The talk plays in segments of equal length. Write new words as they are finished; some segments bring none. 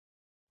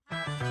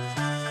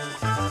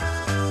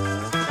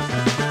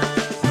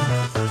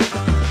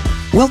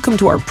Welcome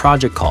to our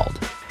project called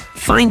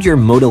Find Your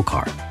Modal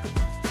Car,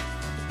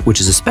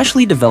 which is a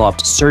specially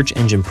developed search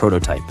engine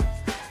prototype.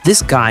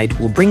 This guide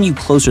will bring you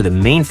closer to the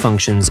main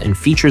functions and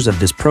features of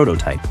this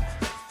prototype.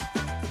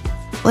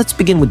 Let's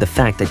begin with the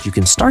fact that you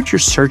can start your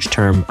search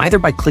term either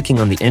by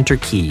clicking on the Enter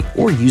key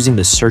or using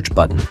the Search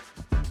button.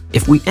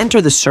 If we enter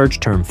the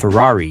search term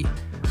Ferrari,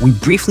 we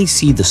briefly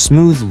see the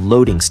smooth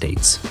loading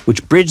states,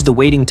 which bridge the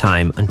waiting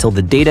time until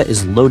the data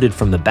is loaded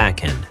from the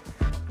backend.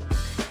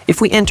 If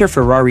we enter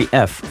Ferrari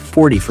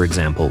F40, for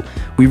example,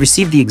 we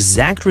receive the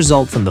exact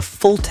result from the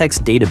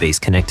full-text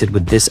database connected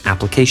with this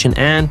application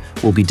and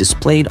will be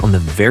displayed on the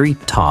very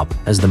top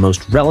as the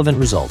most relevant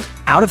result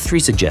out of 3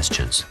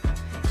 suggestions.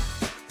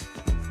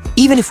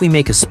 Even if we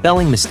make a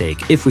spelling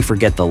mistake, if we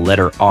forget the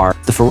letter R,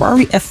 the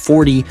Ferrari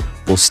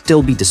F40 will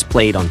still be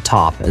displayed on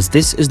top as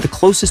this is the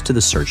closest to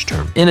the search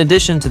term, in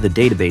addition to the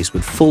database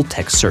with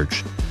full-text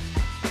search.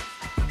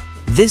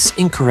 This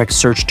incorrect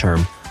search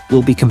term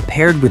will be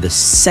compared with a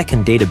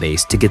second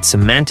database to get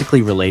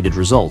semantically related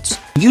results.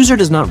 The user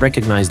does not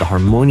recognize the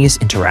harmonious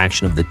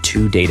interaction of the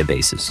 2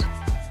 databases.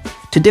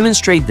 To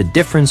demonstrate the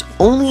difference,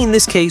 only in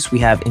this case we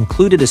have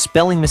included a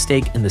spelling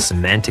mistake in the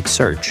semantic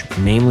search,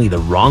 namely the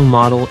wrong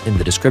model in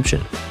the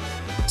description.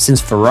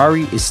 Since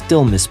Ferrari is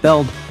still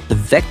misspelled, the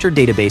vector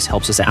database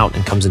helps us out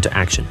and comes into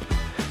action.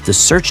 The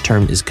search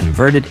term is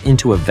converted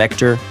into a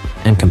vector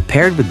and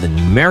compared with the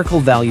numerical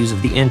values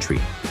of the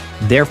entry.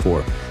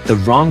 Therefore, the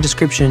wrong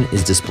description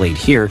is displayed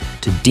here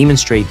to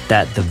demonstrate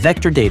that the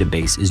vector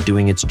database is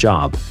doing its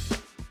job.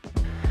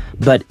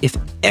 But if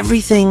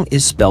everything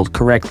is spelled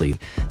correctly,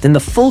 then the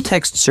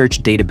full-text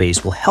search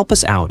database will help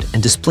us out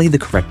and display the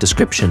correct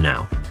description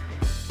now.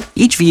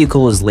 Each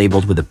vehicle is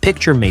labeled with a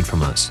picture made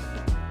from us,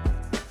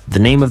 the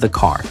name of the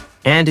car,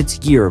 and its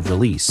year of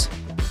release.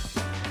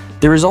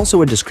 There is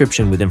also a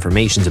description with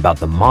information about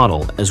the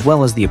model as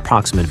well as the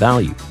approximate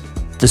value.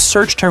 The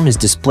search term is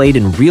displayed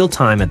in real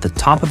time at the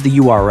top of the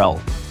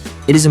URL.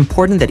 It is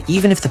important that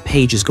even if the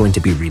page is going to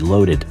be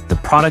reloaded, the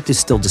product is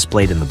still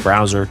displayed in the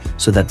browser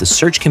so that the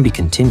search can be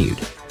continued.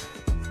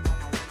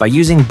 By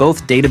using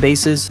both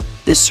databases,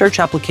 this search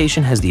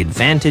application has the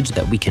advantage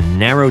that we can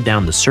narrow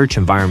down the search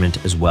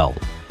environment as well.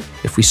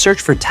 If we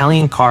search for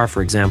Italian car,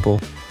 for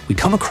example, we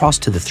come across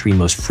to the 3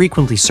 most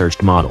frequently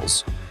searched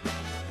models.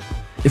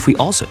 If we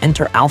also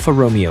enter Alfa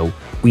Romeo,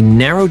 we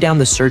narrow down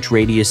the search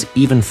radius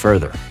even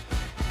further.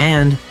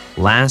 And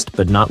last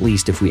but not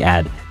least, if we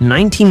add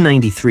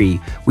 1993,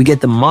 we get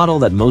the model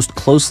that most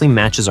closely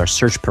matches our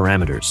search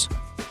parameters.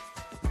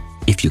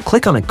 If you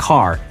click on a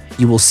car,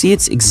 you will see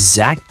its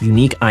exact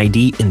unique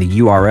ID in the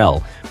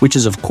URL, which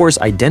is of course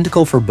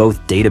identical for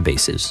both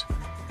databases.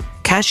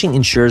 Caching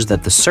ensures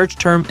that the search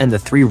term and the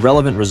 3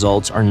 relevant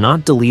results are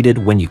not deleted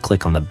when you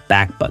click on the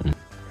back button,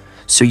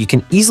 so you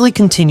can easily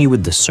continue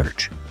with the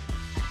search.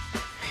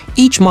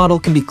 Each model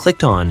can be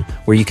clicked on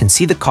where you can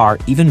see the car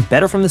even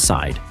better from the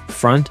side,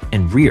 front,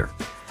 and rear.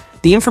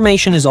 The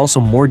information is also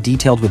more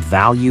detailed with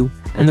value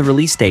and the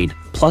release date,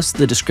 plus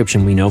the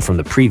description we know from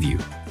the preview.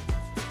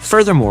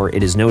 Furthermore,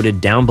 it is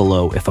noted down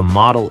below if a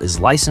model is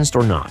licensed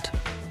or not.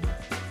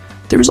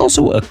 There is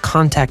also a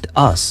Contact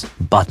Us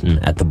button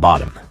at the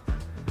bottom.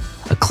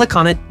 A click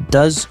on it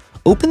does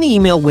open the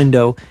email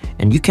window,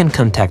 and you can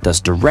contact us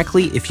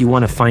directly if you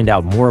want to find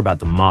out more about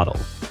the model.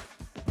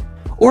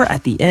 Or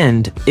at the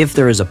end, if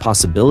there is a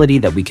possibility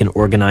that we can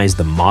organize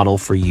the model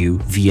for you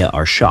via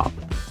our shop.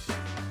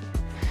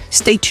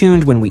 Stay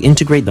tuned when we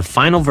integrate the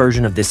final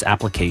version of this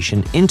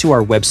application into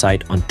our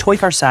website on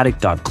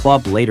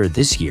toycarstatic.club later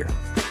this year.